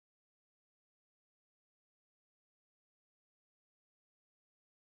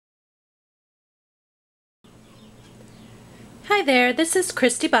Hi there, this is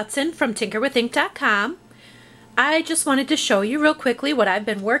Christy Butson from tinkerwithink.com. I just wanted to show you real quickly what I've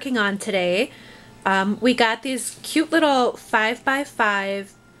been working on today. We got these cute little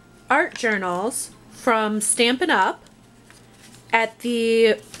 5x5 art journals from Stampin' Up! At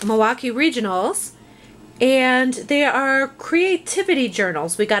the Milwaukee Regionals, and they are creativity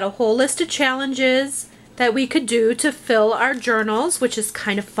journals. We got a whole list of challenges that we could do to fill our journals, which is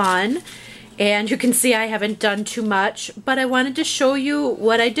kind of fun. And you can see I haven't done too much, but I wanted to show you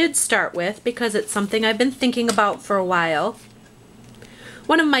what I did start with because it's something I've been thinking about for a while.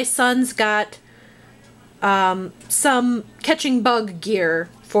 One of my sons got some catching bug gear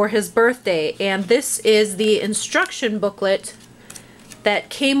for his birthday, and this is the instruction booklet that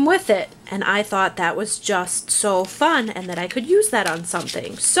came with it, and I thought that was just so fun and that I could use that on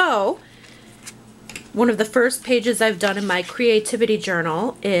something. So one of the first pages I've done in my creativity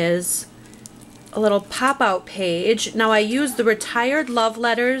journal is a little pop-out page. Now I used the Retired Love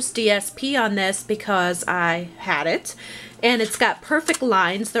Letters DSP on this because I had it, and it's got perfect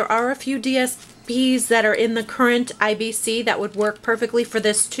lines. There are a few DSPs that are in the current IBC that would work perfectly for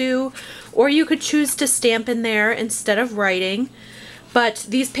this too, or you could choose to stamp in there instead of writing. But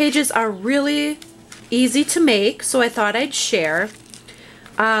these pages are really easy to make, so I thought I'd share.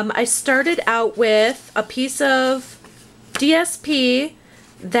 I started out with a piece of DSP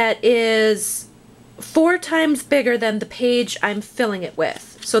that is 4 times bigger than the page I'm filling it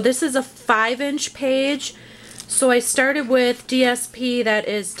with. So this is a 5-inch page, so I started with DSP that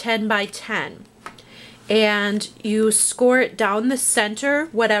is 10 by 10. And you score it down the center,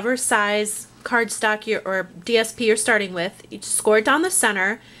 whatever size cardstock or DSP you're starting with. You score it down the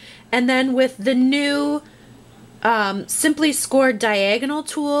center, and then with the new Simply Score diagonal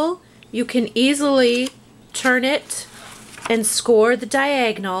tool, you can easily turn it and score the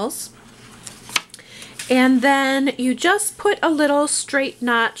diagonals. And then you just put a little straight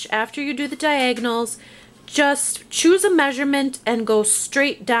notch after you do the diagonals. Just choose a measurement and go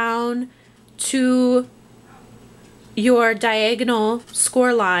straight down to your diagonal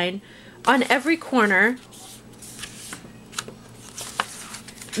score line on every corner.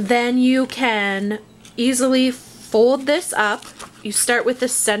 Then you can easily fold this up. You start with the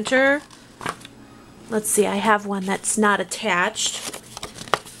center. Let's see, I have one that's not attached.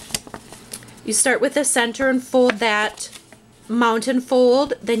 You start with the center and fold that mountain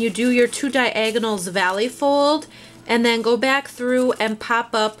fold. Then you do your 2 diagonals valley fold, and then go back through and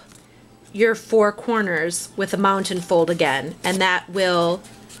pop up your 4 corners with a mountain fold again, and that will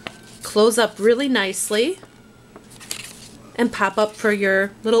close up really nicely and pop up for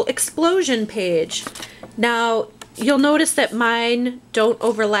your little explosion page. Now you'll notice that mine don't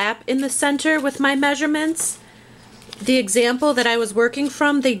overlap in the center with my measurements. The example that I was working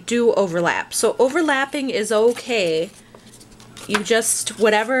from, they do overlap. So overlapping is okay. You just,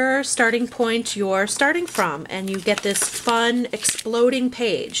 whatever starting point you're starting from, and you get this fun exploding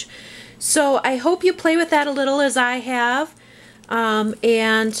page. So I hope you play with that a little as I have.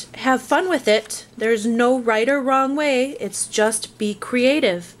 And have fun with it. There's no right or wrong way. It's just be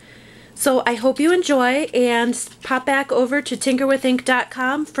creative. So I hope you enjoy, and pop back over to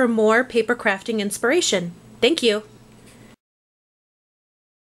tinkerwithink.com for more paper crafting inspiration. Thank you.